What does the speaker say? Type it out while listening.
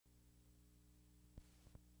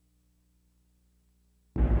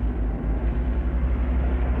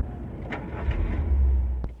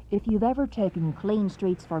If you've ever taken clean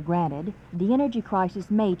streets for granted, the energy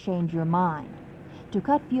crisis may change your mind. To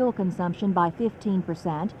cut fuel consumption by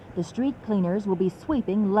 15%, the street cleaners will be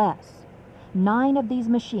sweeping less. 9 of these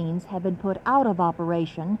machines have been put out of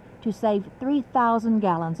operation to save 3,000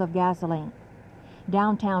 gallons of gasoline.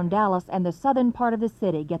 Downtown Dallas and the southern part of the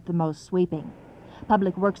city get the most sweeping.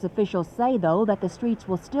 Public Works officials say, though, that the streets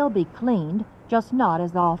will still be cleaned, just not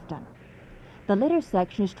as often. The litter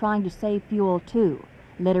section is trying to save fuel, too.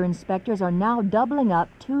 Litter inspectors are now doubling up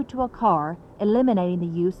 2 to a car, eliminating the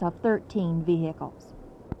use of 13 vehicles.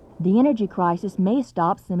 The energy crisis may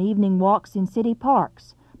stop some evening walks in city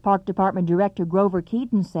parks. Park Department Director Grover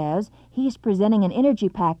Keaton says he's presenting an energy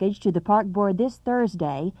package to the Park Board this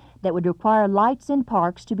Thursday that would require lights in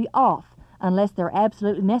parks to be off unless they're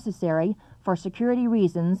absolutely necessary for security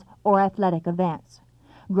reasons or athletic events.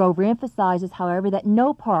 Grover emphasizes, however, that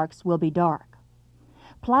no parks will be dark.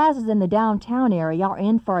 Plazas in the downtown area are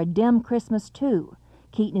in for a dim Christmas, too.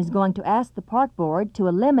 Keaton is going to ask the Park Board to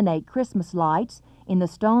eliminate Christmas lights in the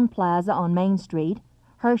Stone Plaza on Main Street,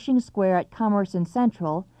 Hershing Square at Commerce and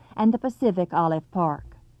Central, and the Pacific Olive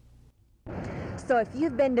Park. So if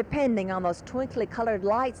you've been depending on those twinkly colored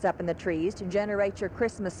lights up in the trees to generate your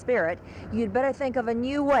Christmas spirit, you'd better think of a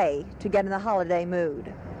new way to get in the holiday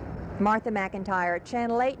mood. Martha McIntyre,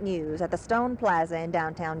 Channel 8 News at the Stone Plaza in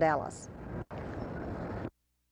downtown Dallas.